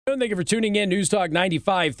Thank you for tuning in. News Talk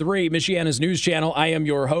 95.3, Michiana's news channel. I am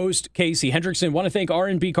your host, Casey Hendrickson. Want to thank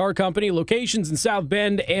R&B Car Company, locations in South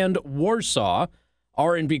Bend and Warsaw.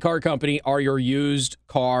 R&B Car Company are your used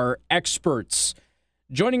car experts.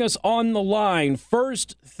 Joining us on the line,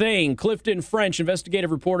 first thing, Clifton French,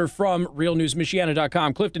 investigative reporter from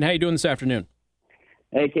RealNewsMichiana.com. Clifton, how you doing this afternoon?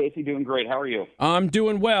 Hey, Casey, doing great. How are you? I'm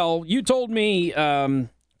doing well. You told me a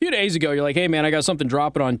few days ago, you're like, hey, man, I got something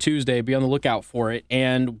dropping on Tuesday. Be on the lookout for it.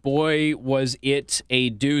 And boy, was it a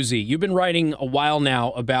doozy. You've been writing a while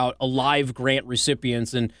now about Alive grant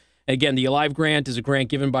recipients. And again, the Alive grant is a grant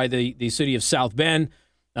given by the city of South Bend.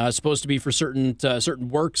 Supposed to be for certain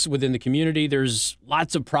works within the community. There's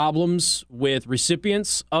lots of problems with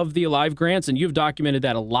recipients of the Alive grants, and you've documented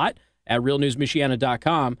that a lot at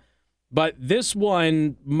RealNewsMichiana.com. But this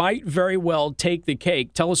one might very well take the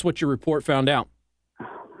cake. Tell us what your report found out.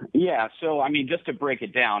 Yeah, so, just to break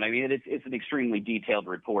it down, it's an extremely detailed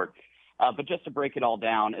report. But just to break it all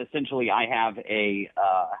down, essentially I have a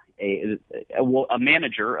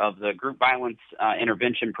manager of the Group Violence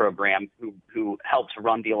Intervention Program who helps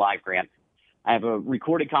run the Alive grant. I have a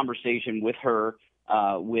recorded conversation with her,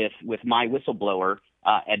 with my whistleblower,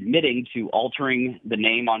 admitting to altering the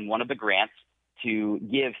name on one of the grants to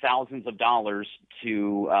give thousands of dollars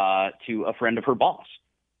to a friend of her boss.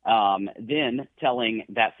 Then telling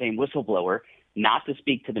that same whistleblower not to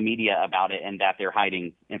speak to the media about it and that they're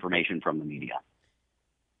hiding information from the media.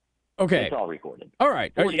 Okay. It's all recorded. All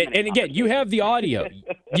right. And again, you have the audio.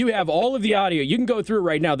 You have all of the audio. You can go through it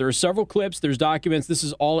right now. There are several clips. There's documents. This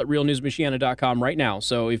is all at realnewsmichiana.com right now.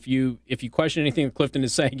 So if you question anything that Clifton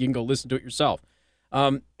is saying, you can go listen to it yourself.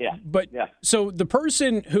 So the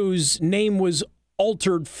person whose name was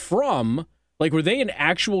altered from, were they an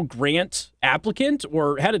actual grant applicant,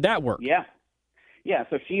 or how did that work? Yeah,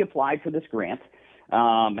 so she applied for this grant,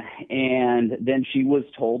 and then she was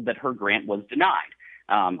told that her grant was denied.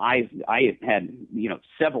 I had,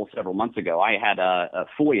 several months ago, I had a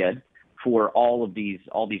FOIA for all these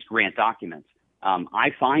grant documents.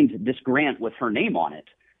 I find this grant with her name on it,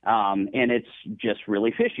 and it's just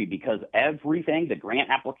really fishy because everything, the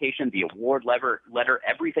grant application, the award letter,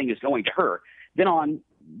 everything is going to her. Then on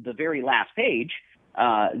the very last page,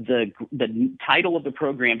 the title of the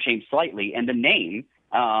program changed slightly, and the name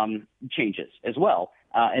changes as well.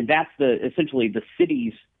 And that's essentially the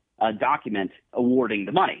city's document awarding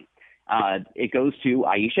the money. It goes to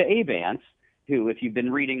Aisha Avance, who, if you've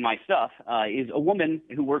been reading my stuff, is a woman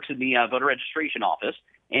who works in the voter registration office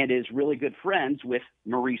and is really good friends with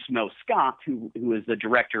Maurice Mo Scott, who is the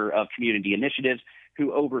director of community initiatives,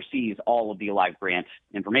 who oversees all of the Alive grant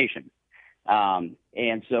information.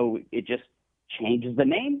 And so it just changes the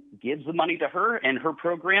name, gives the money to her and her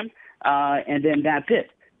program, and then that's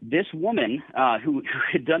it. This woman who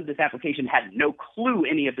had done this application had no clue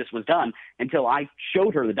any of this was done until I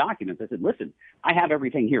showed her the documents. I said, listen, I have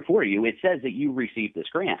everything here for you. It says that you received this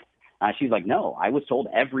grant. She's like, no, I was told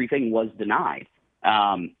everything was denied.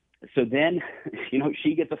 So then,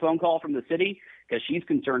 she gets a phone call from the city because she's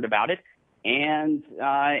concerned about it, and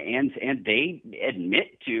they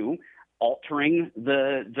admit to altering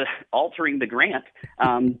the grant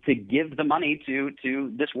to give the money to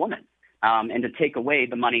this woman and to take away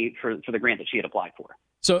the money for the grant that she had applied for.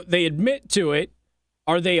 So they admit to it.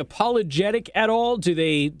 Are they apologetic at all? Do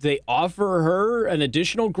they offer her an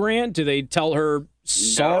additional grant? Do they tell her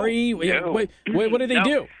sorry? No. What do they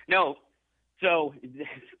do? No. So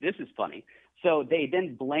this is funny. So they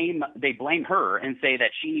then blame her and say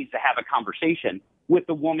that she needs to have a conversation with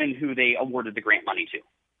the woman who they awarded the grant money to,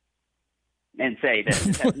 and say that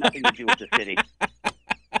it has nothing to do with the city.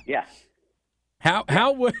 Yeah.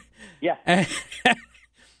 How would? Yeah.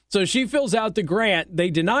 So she fills out the grant.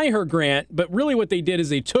 They deny her grant, but really what they did is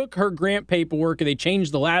they took her grant paperwork and they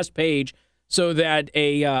changed the last page so that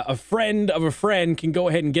a friend of a friend can go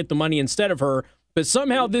ahead and get the money instead of her. But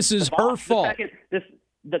somehow this is her fault.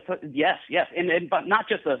 Yes, but not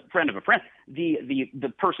just a friend of a friend.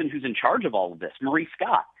 The person who's in charge of all of this, Maurice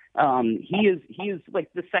Scott. He is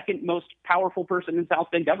like the second most powerful person in South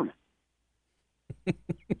Bend government,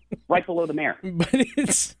 right below the mayor. But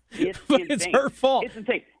it's her fault. It's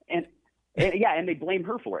insane, and they blame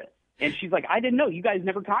her for it. And she's like, I didn't know. You guys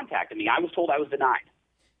never contacted me. I was told I was denied.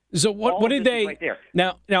 So what did they? Right there.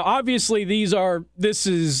 Now obviously this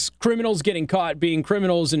is criminals getting caught being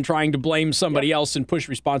criminals and trying to blame somebody else and push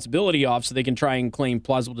responsibility off so they can try and claim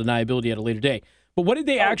plausible deniability at a later date. But what did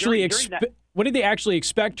they actually expect? What did they actually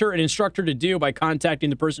expect her and instruct her to do by contacting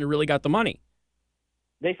the person who really got the money?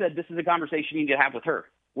 They said, this is a conversation you need to have with her.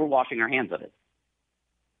 We're washing our hands of it.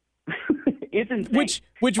 It's insane. Which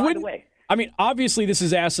By would, the way, I mean, obviously this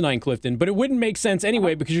is asinine, Clifton, but it wouldn't make sense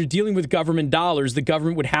anyway because you're dealing with government dollars. The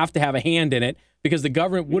government would have to have a hand in it because the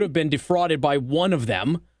government would have been defrauded by one of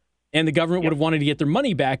them, and the government would have wanted to get their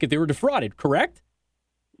money back if they were defrauded, correct?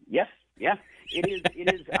 Yes, yeah. It is.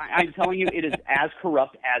 I'm telling you, it is as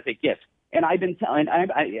corrupt as it gets. And I've been telling.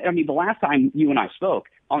 I mean, the last time you and I spoke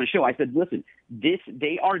on the show, I said, "Listen,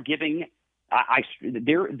 they are giving.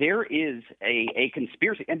 There is a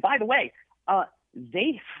conspiracy." And by the way,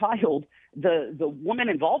 they filed the woman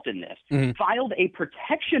involved in this filed a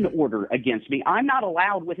protection order against me. I'm not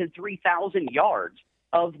allowed within 3,000 yards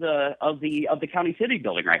of the county city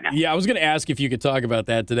building right now. Yeah, I was going to ask if you could talk about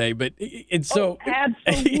that today, but it's so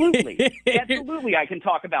absolutely, absolutely, I can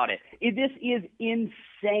talk about it. This is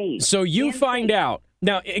insane. So you find out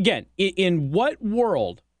now again. In what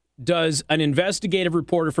world does an investigative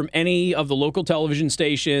reporter from any of the local television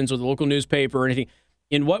stations or the local newspaper or anything?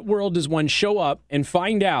 In what world does one show up and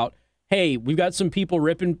find out? Hey, we've got some people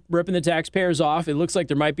ripping the taxpayers off. It looks like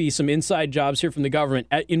there might be some inside jobs here from the government.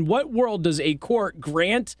 In what world does a court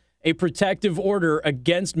grant a protective order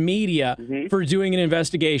against media for doing an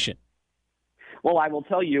investigation? Well, I will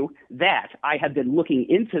tell you that I have been looking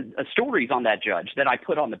into stories on that judge that I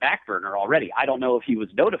put on the back burner already. I don't know if he was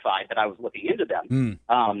notified that I was looking into them,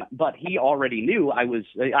 but he already knew I was.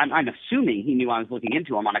 I'm assuming he knew I was looking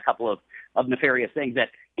into him on a couple of nefarious things that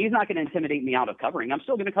he's not going to intimidate me out of covering. I'm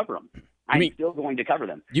still going to cover them. I'm still going to cover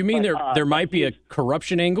them. You mean there might be a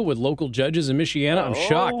corruption angle with local judges in Michiana? I'm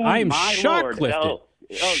shocked. I am shocked, Lord. Clifton.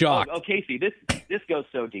 Shocked. Casey, this goes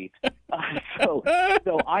so deep. So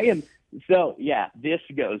I am. So yeah, this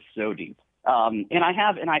goes so deep. And I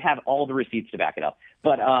have all the receipts to back it up.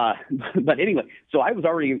 But anyway, so I was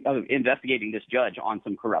already investigating this judge on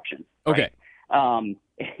some corruption. Okay. Right?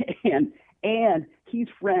 And he's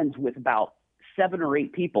friends with about 7 or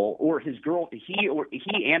 8 people, or he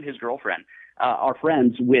and his girlfriend are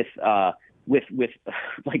friends with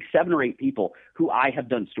like 7 or 8 people who I have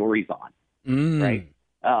done stories on, right?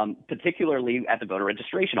 Particularly at the voter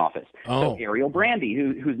registration office. So Ariel Brandy,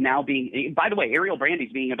 who's now being, by the way, Ariel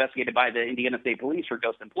Brandy's being investigated by the Indiana State Police for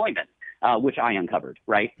ghost employment, which I uncovered,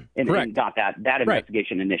 right? And got that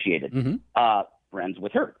investigation initiated. Friends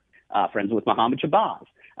with her, friends with Mohammed Shabazz,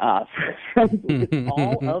 friends with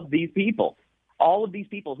all of these people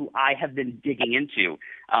who I have been digging into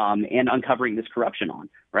and uncovering this corruption on,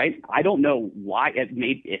 right? I don't know why.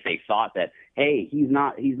 If they thought that, hey, he's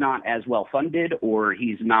not as well funded, or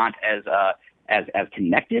he's not as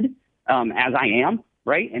connected as I am,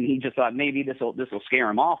 right? And he just thought maybe this will scare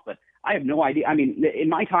him off. But I have no idea. I mean, in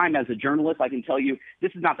my time as a journalist, I can tell you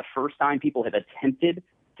this is not the first time people have attempted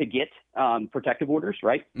to get protective orders,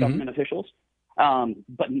 right? Government officials,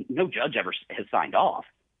 but no judge ever has signed off.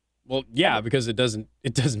 Well, yeah, because it doesn't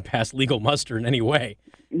pass legal muster in any way.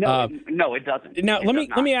 No, it doesn't. Now,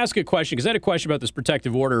 let me ask a question, because I had a question about this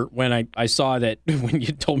protective order when I saw that, when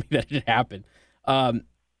you told me that it happened.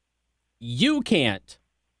 You can't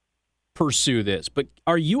pursue this, but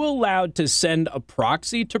are you allowed to send a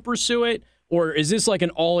proxy to pursue it, or is this like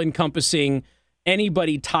an all-encompassing,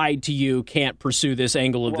 anybody tied to you can't pursue this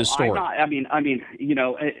angle of the story? I mean, you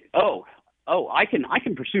know, I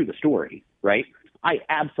can pursue the story, right? I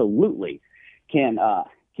absolutely can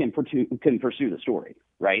pursue the story,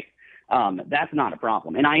 right? That's not a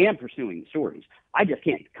problem, and I am pursuing the stories. I just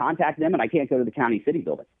can't contact them, and I can't go to the county city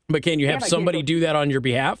building. But can you have somebody do that on your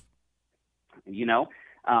behalf? You know,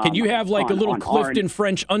 can you have like a little Clifton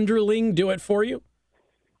French underling do it for you?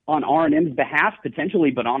 On R&M's behalf,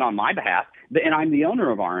 potentially, but not on my behalf. And I'm the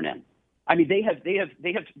owner of R&M. I mean, they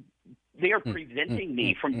are preventing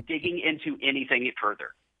me from digging into anything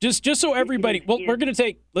further. Just so everybody,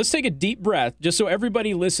 let's take a deep breath, just so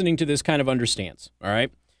everybody listening to this kind of understands, all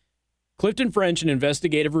right? Clifton French, an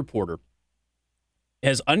investigative reporter,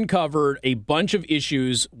 has uncovered a bunch of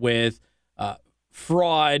issues with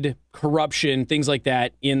fraud, corruption, things like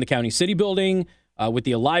that in the county city building, with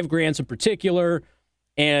the Alive grants in particular,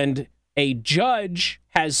 and a judge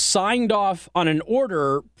has signed off on an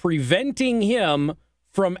order preventing him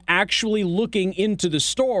from actually looking into the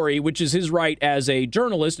story, which is his right as a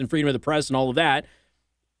journalist and freedom of the press and all of that.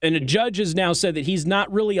 And a judge has now said that he's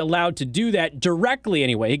not really allowed to do that directly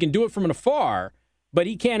anyway. He can do it from afar, but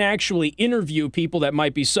he can't actually interview people that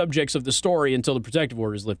might be subjects of the story until the protective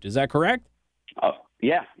order is lifted. Is that correct? Oh,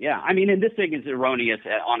 yeah. I mean, and this thing is erroneous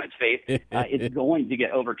on its face. It's going to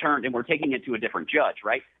get overturned, and we're taking it to a different judge,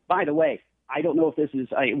 right? By the way, I don't know if this is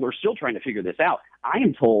we're still trying to figure this out. I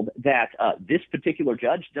am told that this particular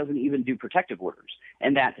judge doesn't even do protective orders,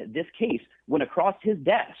 and that this case went across his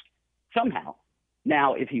desk somehow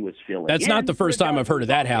Now, if he was filling That's in, not the first time I've heard of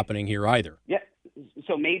that okay. happening here either. Yeah.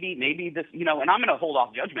 So maybe this, and I'm going to hold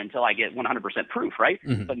off judgment until I get 100% proof, right?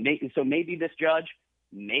 Mm-hmm. But maybe this judge,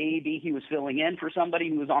 maybe he was filling in for somebody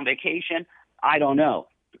who was on vacation. I don't know.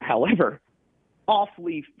 However,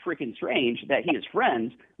 awfully freaking strange that he is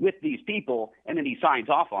friends with these people and then he signs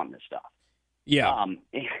off on this stuff. Yeah. And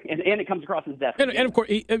it comes across as death. And of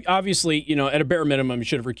course, obviously, at a bare minimum, he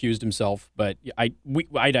should have recused himself. But I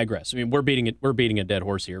digress. I mean, we're beating a dead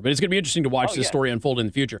horse here. But it's going to be interesting to watch this story unfold in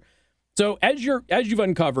the future. So as you've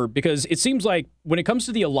uncovered, because it seems like when it comes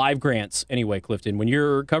to the Alive grants, anyway, Clifton, when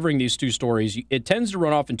you're covering these two stories, it tends to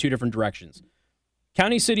run off in two different directions: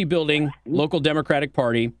 County City Building, local Democratic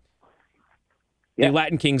Party, the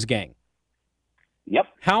Latin Kings gang. Yep.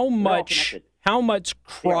 How much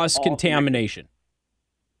cross contamination?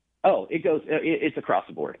 Oh, it's across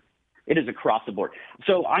the board. It is across the board.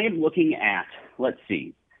 So I am looking at, let's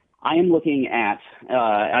see.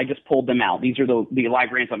 I just pulled them out. These are the Alive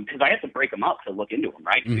grants, because I have to break them up to look into them,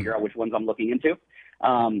 right? To figure out which ones I'm looking into.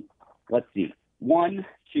 Let's see. 1,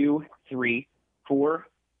 2, 3, 4,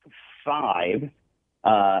 5,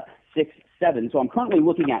 6, 7. So I'm currently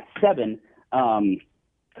looking at 7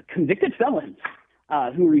 convicted felons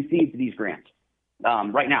who received these grants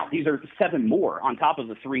right now. These are 7 more on top of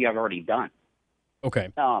the 3 I've already done. Okay.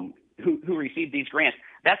 Who received these grants.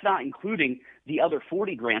 That's not including the other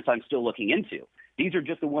 40 grants I'm still looking into. These are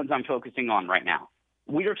just the ones I'm focusing on right now.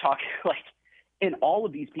 We are talking and all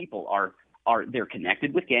of these people they're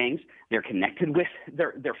connected with gangs. They're connected with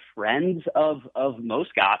they're friends of Mo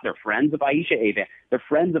Scott. They're friends of Aisha Avan. They're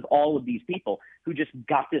friends of all of these people who just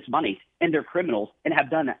got this money, and they're criminals and have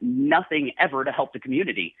done nothing ever to help the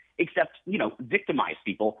community except, victimize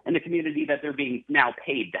people in the community that they're being now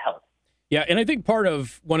paid to help. Yeah, and I think part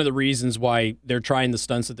of one of the reasons why they're trying the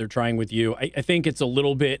stunts that they're trying with you, I think it's a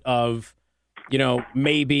little bit of,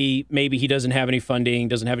 maybe he doesn't have any funding,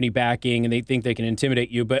 doesn't have any backing, and they think they can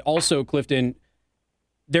intimidate you. But also, Clifton,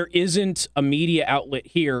 there isn't a media outlet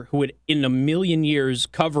here who would in a million years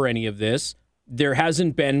cover any of this. There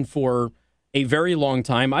hasn't been for a very long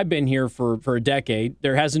time. I've been here for a decade.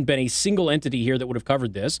 There hasn't been a single entity here that would have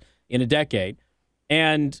covered this in a decade.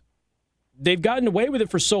 And they've gotten away with it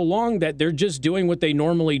for so long that they're just doing what they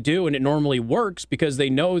normally do, and it normally works because they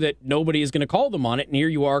know that nobody is going to call them on it, and here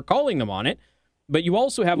you are calling them on it. But you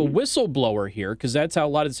also have a whistleblower here, because that's how a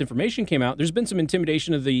lot of this information came out. There's been some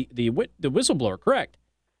intimidation of the whistleblower, correct?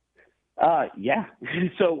 Yeah.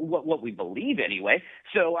 So what we believe anyway.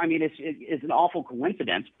 So I mean, it's an awful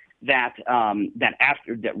coincidence that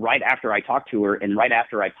right after I talked to her and right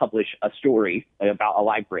after I publish a story about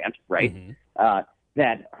Alive grant, right,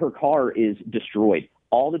 that her car is destroyed,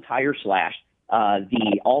 all the tires slashed,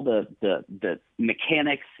 all the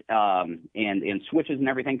mechanics and switches and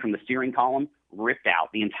everything from the steering column ripped out,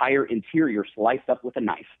 the entire interior sliced up with a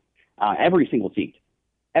knife, every single seat,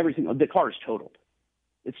 the car is totaled.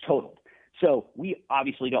 It's totaled. So we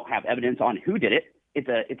obviously don't have evidence on who did it. It's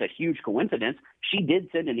a huge coincidence. She did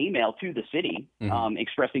send an email to the city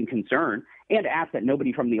expressing concern and asked that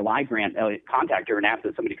nobody from the Alive grant contact her, and asked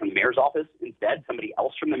that somebody from the mayor's office instead, somebody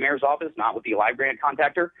else from the mayor's office, not with the Alive grant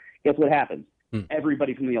contact her. Guess what happens?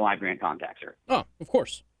 Everybody from the Alive grant contacts her. Oh, of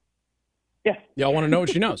course. Yeah. Y'all want to know what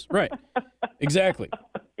she knows. Right. Exactly.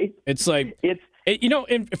 It's like,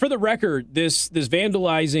 and for the record, this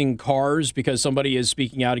vandalizing cars because somebody is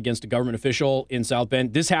speaking out against a government official in South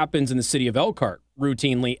Bend, this happens in the city of Elkhart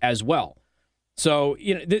routinely as well. So,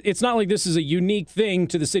 it's not like this is a unique thing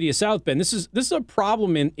to the city of South Bend. This is a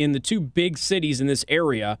problem in the two big cities in this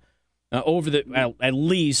area at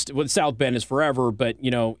least, well, South Bend is forever, but,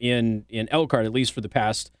 in Elkhart, at least for the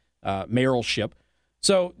past mayoralship.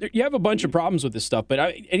 So you have a bunch of problems with this stuff. But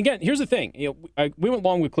and again, here's the thing. We went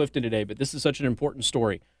long with Clifton today, but this is such an important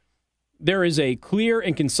story. There is a clear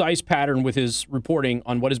and concise pattern with his reporting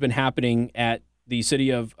on what has been happening at the city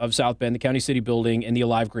of South Bend, the County City Building, and the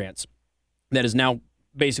Alive grants. That is now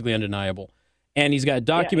basically undeniable. And he's got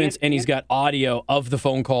documents and he's got audio of the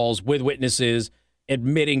phone calls with witnesses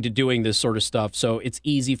admitting to doing this sort of stuff. So it's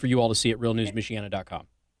easy for you all to see at realnewsmichiana.com.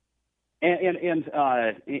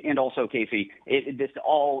 And also, Casey, this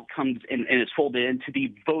all comes and is folded into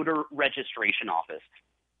the voter registration office.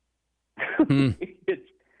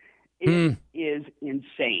 It is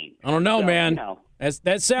insane. I don't know, man.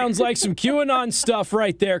 That sounds like some QAnon stuff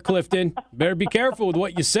right there, Clifton. Better be careful with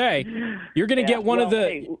what you say. You're going to get one of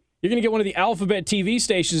the Alphabet TV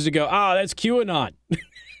stations to go, that's QAnon.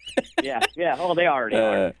 Yeah. Oh, they already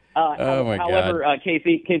are. However,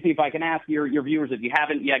 Casey, if I can ask your viewers, if you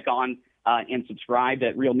haven't yet gone and subscribed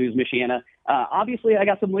at Real News Michiana, obviously I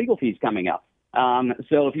got some legal fees coming up.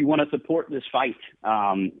 So if you want to support this fight,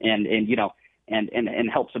 and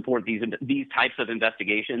help support these types of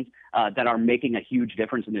investigations that are making a huge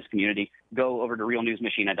difference in this community, go over to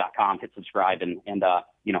realnewsmachina.com, hit subscribe, and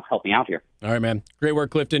help me out here. All right, man. Great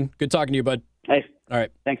work, Clifton. Good talking to you, bud. Hey. All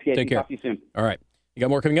right. Thanks, Casey. Take care. Talk to you soon. All right. You got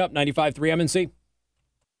more coming up. 95.3 MNC.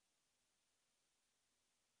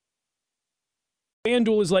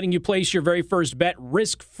 FanDuel is letting you place your very first bet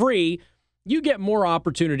risk-free. You get more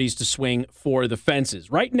opportunities to swing for the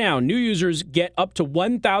fences. Right now, new users get up to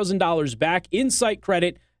 $1,000 back in site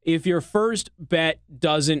credit if your first bet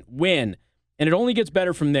doesn't win. And it only gets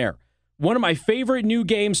better from there. One of my favorite new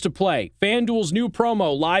games to play, FanDuel's new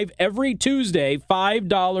promo, live every Tuesday,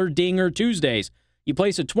 $5 Dinger Tuesdays. You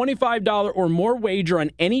place a $25 or more wager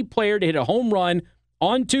on any player to hit a home run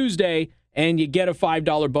on Tuesday, and you get a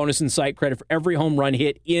 $5 bonus in site credit for every home run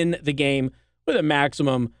hit in the game with a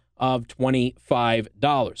maximum of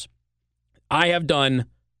 $25. I have done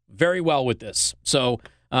very well with this. So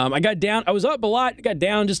I was up a lot, got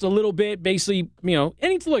down just a little bit. Basically,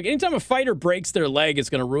 anytime a fighter breaks their leg,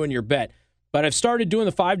 it's going to ruin your bet. But I've started doing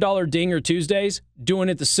the $5 Dinger Tuesdays, doing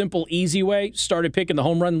it the simple, easy way, started picking the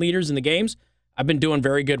home run leaders in the games. I've been doing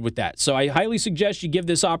very good with that. So I highly suggest you give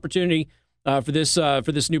this opportunity for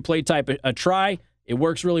this new play type a try. It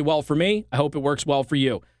works really well for me. I hope it works well for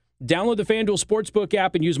you. Download the FanDuel Sportsbook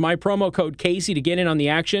app and use my promo code Casey to get in on the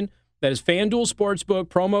action. That is FanDuel Sportsbook,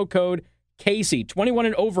 promo code Casey. 21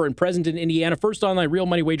 and over and present in Indiana. First online real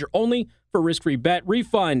money wager only for risk-free bet.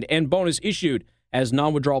 Refund and bonus issued as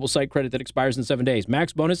non-withdrawable site credit that expires in 7 days.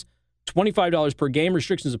 Max bonus, $25 per game.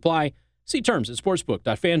 Restrictions apply. See terms at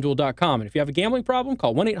sportsbook.fanduel.com. And if you have a gambling problem,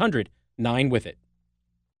 call 1-800-9-WITH-IT.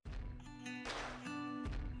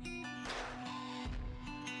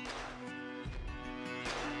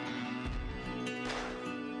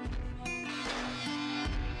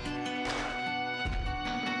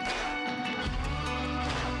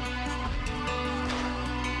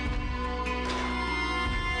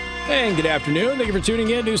 And good afternoon. Thank you for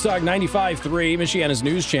tuning in. News Talk 95.3, Michiana's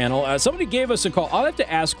news channel. Somebody gave us a call. I'll have to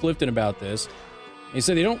ask Clifton about this. He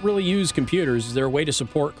said they don't really use computers. Is there a way to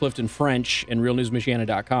support Clifton French and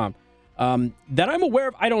realnewsmichiana.com? That I'm aware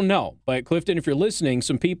of, I don't know. But Clifton, if you're listening,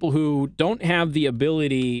 some people who don't have the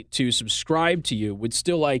ability to subscribe to you would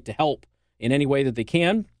still like to help in any way that they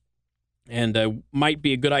can. And might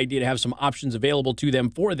be a good idea to have some options available to them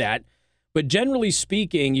for that. But generally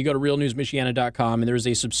speaking, you go to realnewsmichiana.com and there's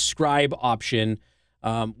a subscribe option,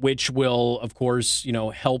 which will, of course,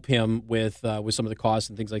 help him with some of the costs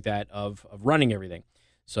and things like that of running everything.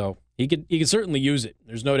 So he could certainly use it.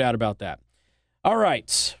 There's no doubt about that. All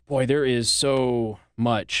right. Boy, there is so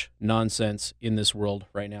much nonsense in this world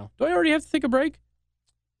right now. Do I already have to take a break?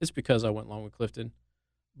 It's because I went long with Clifton.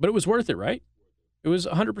 But it was worth it, right? It was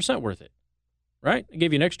 100% worth it, right? I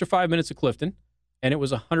gave you an extra 5 minutes of Clifton. And it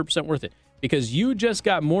was 100% worth it because you just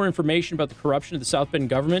got more information about the corruption of the South Bend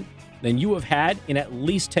government than you have had in at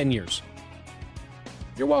least 10 years.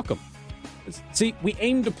 You're welcome. See, we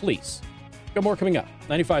aim to please. Got more coming up.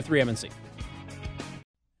 95.3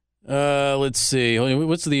 MNC. Let's see.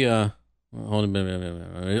 What's the hold on a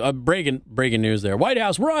minute. Breaking news there. White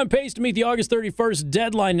House, we're on pace to meet the August 31st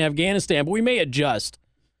deadline in Afghanistan, but we may adjust.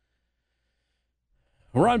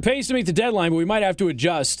 We're on pace to meet the deadline, but we might have to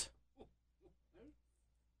adjust.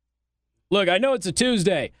 Look, I know it's a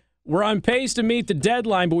Tuesday. We're on pace to meet the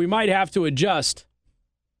deadline, but we might have to adjust.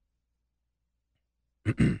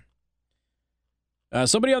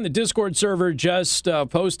 Somebody on the Discord server just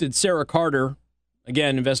posted Sarah Carter,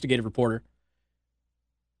 again, investigative reporter.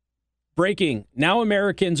 Breaking. Now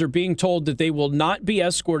Americans are being told that they will not be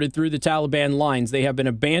escorted through the Taliban lines. They have been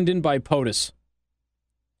abandoned by POTUS.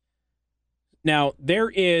 Now, there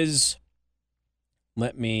is...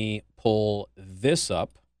 Let me pull this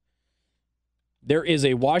up. There is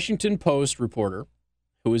a Washington Post reporter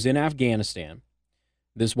who is in Afghanistan.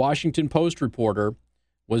 This Washington Post reporter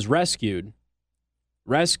was rescued.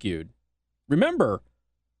 Remember,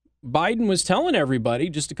 Biden was telling everybody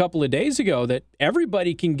just a couple of days ago that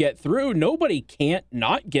everybody can get through. Nobody can't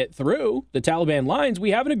not get through the Taliban lines. We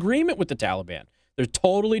have an agreement with the Taliban. They're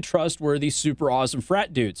totally trustworthy, super awesome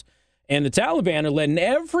frat dudes. And the Taliban are letting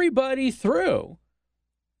everybody through.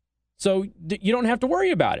 So you don't have to worry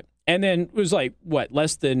about it. And then it was like, what,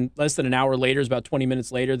 less than an hour later, it was about 20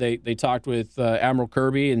 minutes later, they talked with Admiral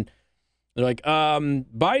Kirby, and they're like,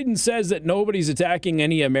 Biden says that nobody's attacking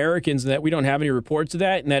any Americans and that we don't have any reports of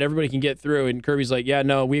that and that everybody can get through. And Kirby's like, yeah,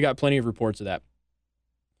 no, we got plenty of reports of that.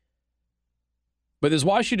 But this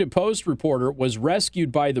Washington Post reporter was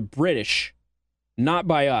rescued by the British, not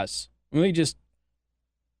by us. Let me just,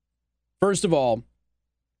 first of all,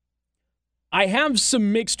 I have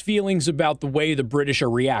some mixed feelings about the way the British are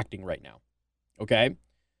reacting right now. Okay?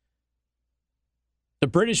 The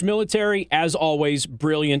British military, as always,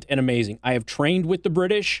 brilliant and amazing. I have trained with the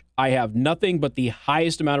British. I have nothing but the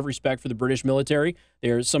highest amount of respect for the British military.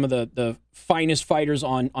 They're some of the finest fighters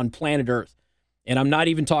on planet Earth. And I'm not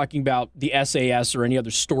even talking about the SAS or any other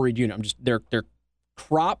storied unit. I'm just their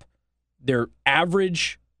crop, their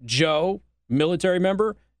average Joe military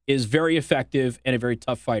member is very effective and a very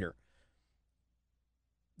tough fighter.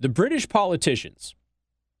 The British politicians,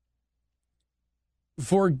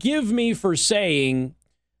 forgive me for saying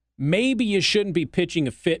maybe you shouldn't be pitching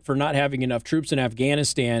a fit for not having enough troops in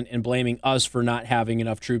Afghanistan and blaming us for not having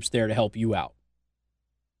enough troops there to help you out.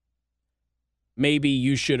 Maybe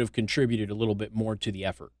you should have contributed a little bit more to the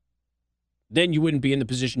effort. Then you wouldn't be in the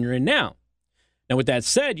position you're in now. Now, with that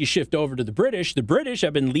said, you shift over to the British. The British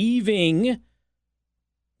have been leaving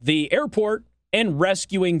the airport and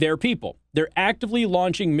rescuing their people. They're actively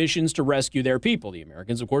launching missions to rescue their people. The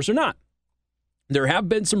Americans, of course, are not. There have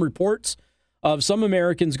been some reports of some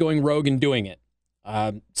Americans going rogue and doing it.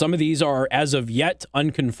 Some of these are, as of yet,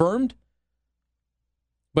 unconfirmed,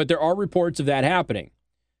 but there are reports of that happening.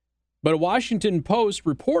 But a Washington Post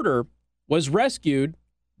reporter was rescued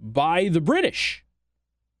by the British.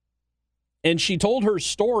 And she told her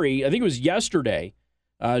story, I think it was yesterday,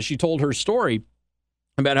 she told her story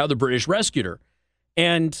about how the British rescued her.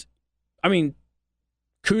 And, I mean,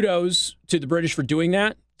 kudos to the British for doing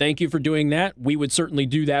that. Thank you for doing that. We would certainly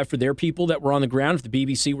do that for their people that were on the ground. If the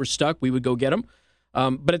BBC were stuck, we would go get them.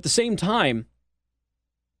 But at the same time,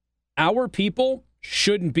 our people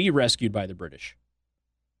shouldn't be rescued by the British.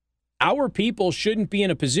 Our people shouldn't be in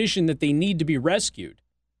a position that they need to be rescued.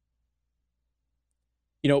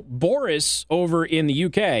 You know, Boris over in the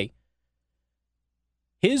UK,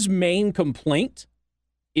 his main complaint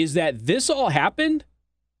is that this all happened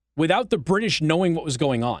without the British knowing what was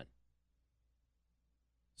going on.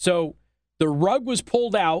 So the rug was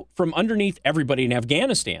pulled out from underneath everybody in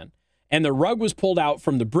Afghanistan, and the rug was pulled out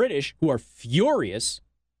from the British, who are furious.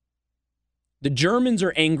 The Germans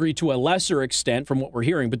are angry to a lesser extent from what we're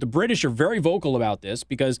hearing, but the British are very vocal about this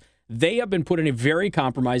because they have been put in a very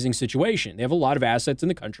compromising situation. They have a lot of assets in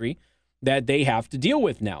the country that they have to deal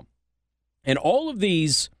with now. And all of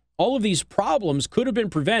these problems could have been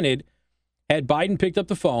prevented had Biden picked up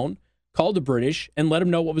the phone, called the British, and let them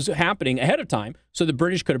know what was happening ahead of time so the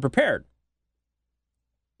British could have prepared.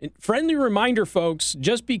 And friendly reminder, folks,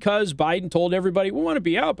 just because Biden told everybody we want to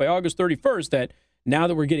be out by August 31st, that now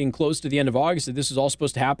that we're getting close to the end of August, that this is all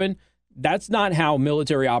supposed to happen, that's not how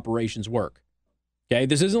military operations work. Okay,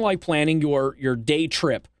 this isn't like planning your day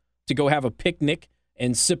trip to go have a picnic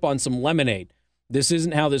and sip on some lemonade. This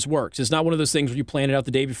isn't how this works. It's not one of those things where you plan it out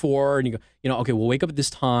the day before and you go, okay, we'll wake up at this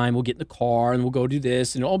time, we'll get in the car and we'll go do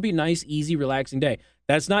this and it'll all be a nice, easy, relaxing day.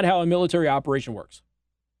 That's not how a military operation works.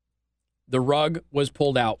 The rug was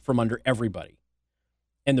pulled out from under everybody.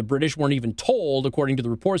 And the British weren't even told, according to the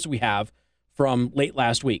reports that we have from late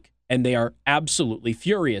last week. And they are absolutely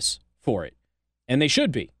furious for it. And they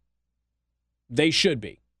should be. They should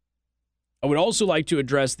be. I would also like to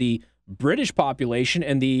address the British population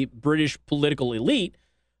and the British political elite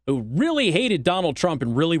who really hated Donald Trump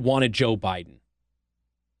and really wanted Joe Biden.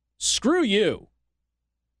 Screw you.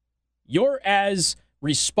 You're as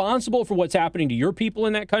responsible for what's happening to your people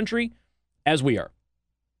in that country as we are.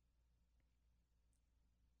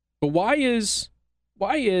 But why is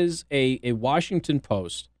a Washington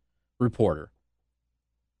Post reporter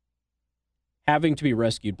having to be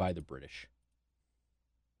rescued by the British?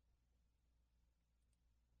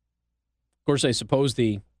 Of course, I suppose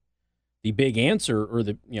the big answer, or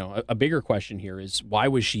a bigger question here is, why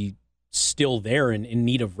was she still there and in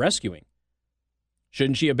need of rescuing?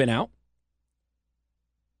 Shouldn't she have been out?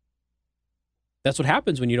 That's what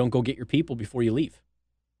happens when you don't go get your people before you leave.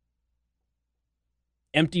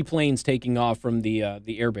 Empty planes taking off from the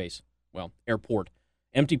airbase, airport.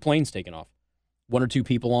 Empty planes taking off. One or two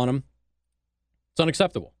people on them. It's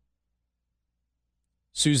unacceptable.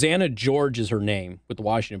 Susanna George is her name with the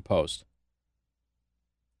Washington Post.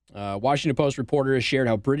 Washington Post reporter has shared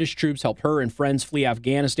how British troops helped her and friends flee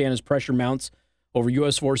Afghanistan as pressure mounts over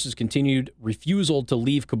U.S. forces' continued refusal to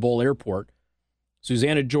leave Kabul airport.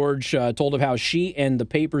 Susanna George told of how she and the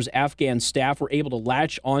paper's Afghan staff were able to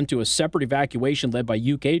latch onto a separate evacuation led by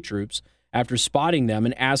UK troops after spotting them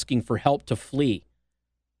and asking for help to flee.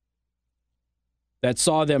 That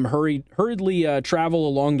saw them hurriedly travel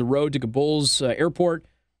along the road to Kabul's airport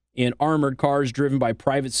in armored cars driven by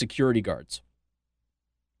private security guards.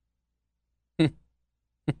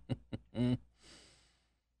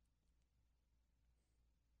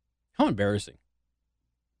 How embarrassing.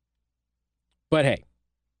 But hey,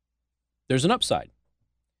 there's an upside.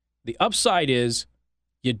 The upside is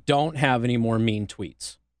you don't have any more mean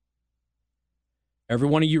tweets. Every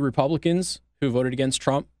one of you Republicans who voted against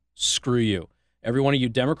Trump, screw you. Every one of you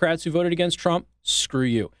Democrats who voted against Trump, screw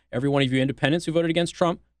you. Every one of you independents who voted against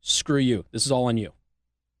Trump, screw you. This is all on you.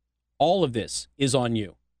 All of this is on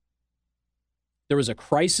you. There was a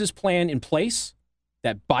crisis plan in place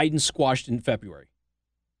that Biden squashed in February.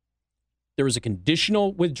 There was a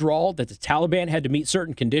conditional withdrawal that the Taliban had to meet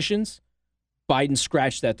certain conditions. Biden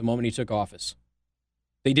scratched that the moment he took office.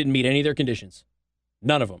 They didn't meet any of their conditions.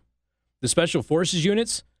 None of them. The special forces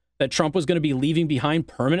units that Trump was going to be leaving behind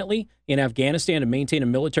permanently in Afghanistan to maintain a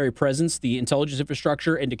military presence, the intelligence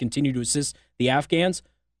infrastructure, and to continue to assist the Afghans,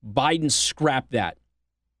 Biden scrapped that.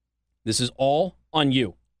 This is all on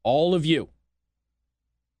you. All of you.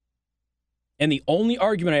 And the only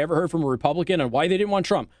argument I ever heard from a Republican on why they didn't want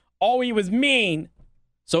Trump, oh, he was mean.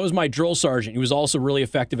 So was my drill sergeant. He was also really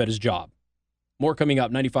effective at his job. More coming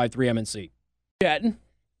up, 95.3 MNC. Chatting.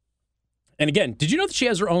 And again, did you know that she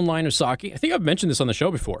has her own line of sake? I think I've mentioned this on the show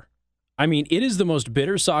before. I mean, it is the most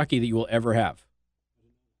bitter sake that you will ever have.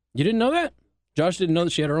 You didn't know that? Josh didn't know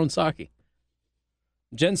that she had her own sake.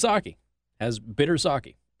 Jen Psaki has bitter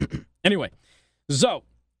sake. Anyway, so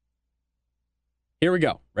here we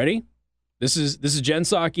go. Ready? This is Jen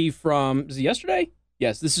Psaki from, is it yesterday?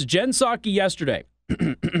 Yes, this is Jen Psaki yesterday. Keep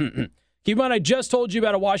in mind, I just told you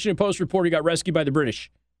about a Washington Post reporter who got rescued by the British.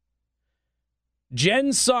 Jen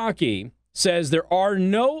Psaki says there are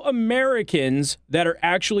no Americans that are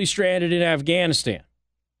actually stranded in Afghanistan.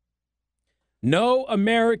 No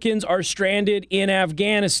Americans are stranded in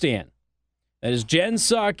Afghanistan. That is Jen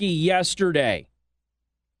Psaki yesterday.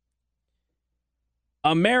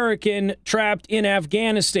 American trapped in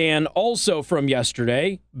Afghanistan, also from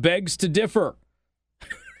yesterday, begs to differ.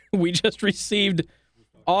 We just received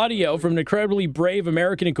audio from an incredibly brave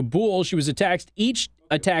American in Kabul. She was attacked each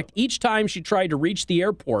time she tried to reach the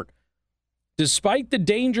airport. Despite the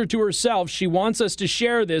danger to herself, she wants us to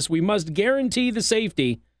share this. We must guarantee the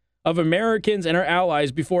safety of Americans and our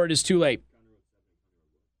allies before it is too late.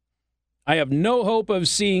 I have no hope of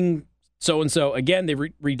seeing so-and-so. Again, they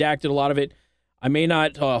redacted a lot of it. I may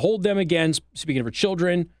not hold them again. Speaking of her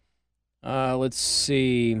children, let's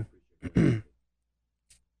see.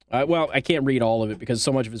 Well, I can't read all of it because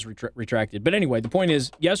so much of it's retracted. But anyway, the point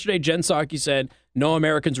is, yesterday, Jen Psaki said no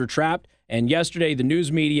Americans were trapped. And yesterday, the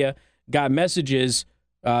news media got messages.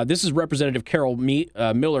 This is Representative Carol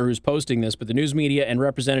Miller who's posting this, but the news media and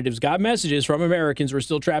representatives got messages from Americans who are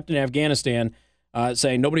still trapped in Afghanistan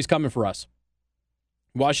saying nobody's coming for us.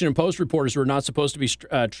 Washington Post reporters who are not supposed to be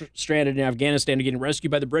stranded in Afghanistan are getting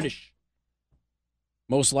rescued by the British.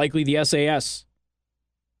 Most likely the SAS.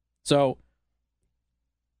 So,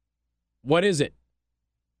 what is it?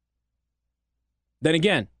 Then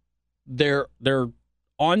again, they're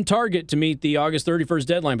on target to meet the August 31st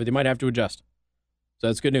deadline, but they might have to adjust. So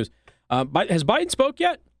that's good news. Has Biden spoke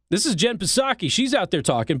yet? This is Jen Psaki. She's out there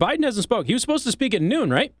talking. Biden hasn't spoke. He was supposed to speak at noon,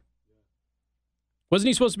 right? Wasn't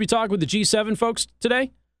he supposed to be talking with the G7 folks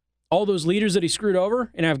today? All those leaders that he screwed over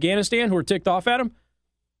in Afghanistan who were ticked off at him?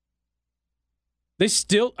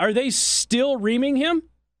 Are they still reaming him?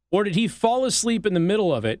 Or did he fall asleep in the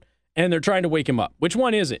middle of it and they're trying to wake him up? Which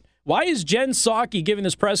one is it? Why is Jen Psaki giving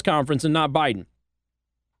this press conference and not Biden?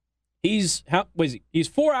 He's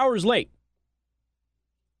 4 hours late.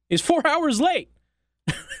 He's 4 hours late.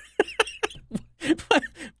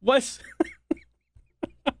 What's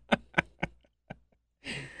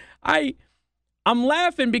I'm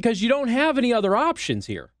laughing because you don't have any other options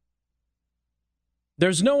here.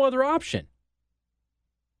 There's no other option.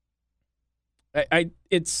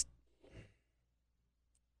 It's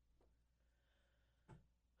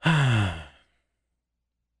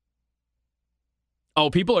oh,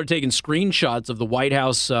 people are taking screenshots of the White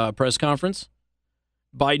House press conference.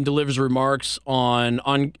 Biden delivers remarks on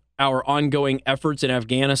our ongoing efforts in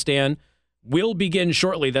Afghanistan. Will begin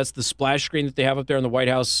shortly. That's the splash screen that they have up there on the White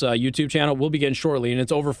House YouTube channel. Will begin shortly, and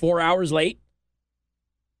it's over 4 hours late.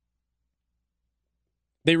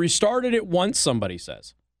 They restarted it once, somebody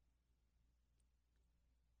says.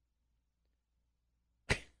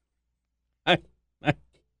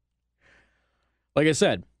 Like I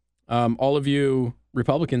said, all of you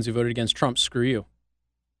Republicans who voted against Trump, screw you.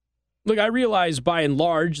 Look, I realize by and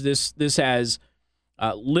large this has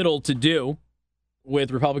little to do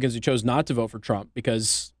with Republicans who chose not to vote for Trump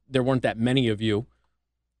because there weren't that many of you.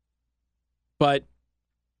 But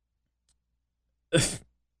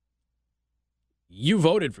you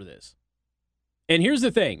voted for this. And here's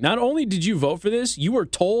the thing. Not only did you vote for this, you were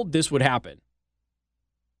told this would happen.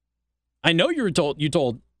 I know you were told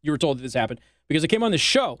that this happened because I came on the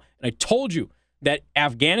show and I told you that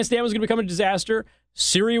Afghanistan was going to become a disaster,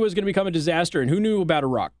 Syria was going to become a disaster, and who knew about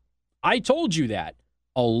Iraq? I told you that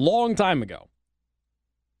a long time ago.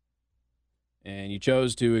 And you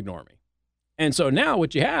chose to ignore me. And so now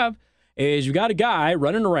what you have is you've got a guy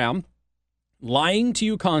running around lying to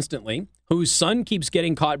you constantly, whose son keeps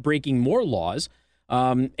getting caught breaking more laws.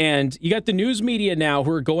 And you got the news media now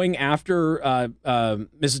who are going after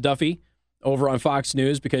Mrs. Duffy over on Fox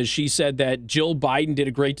News because she said that Jill Biden did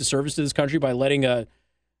a great disservice to this country by letting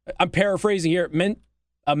I'm paraphrasing here,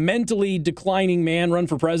 a mentally declining man run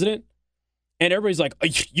for president. And everybody's like,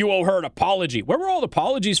 you owe her an apology. Where were all the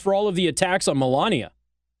apologies for all of the attacks on Melania?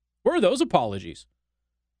 Where are those apologies?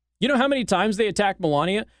 You know how many times they attacked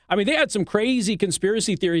Melania? I mean, they had some crazy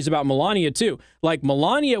conspiracy theories about Melania, too. Like,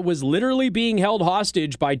 Melania was literally being held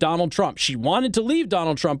hostage by Donald Trump. She wanted to leave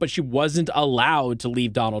Donald Trump, but she wasn't allowed to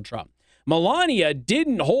leave Donald Trump. Melania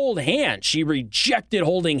didn't hold hands. She rejected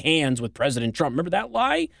holding hands with President Trump. Remember that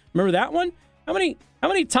lie? Remember that one? How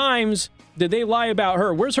many times did they lie about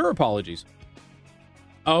her? Where's her apologies?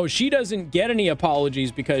 Oh, she doesn't get any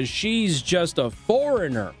apologies because she's just a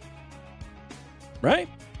foreigner. Right?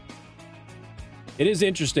 It is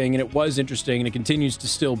interesting, and it was interesting, and it continues to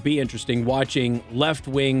still be interesting watching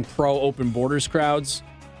left-wing pro-open borders crowds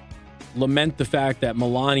lament the fact that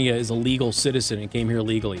Melania is a legal citizen and came here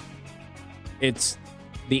legally. It's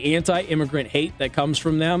the anti-immigrant hate that comes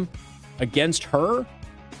from them against her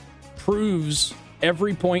proves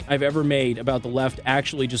every point I've ever made about the left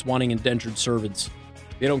actually just wanting indentured servants.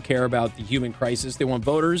 They don't care about the human crisis. They want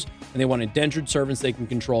voters, and they want indentured servants they can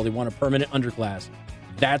control. They want a permanent underclass.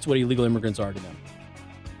 That's what illegal immigrants are to them.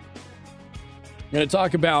 We're going to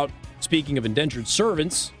talk about, speaking of indentured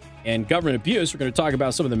servants and government abuse, we're going to talk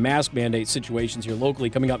about some of the mask mandate situations here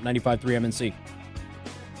locally coming up 95.3 MNC.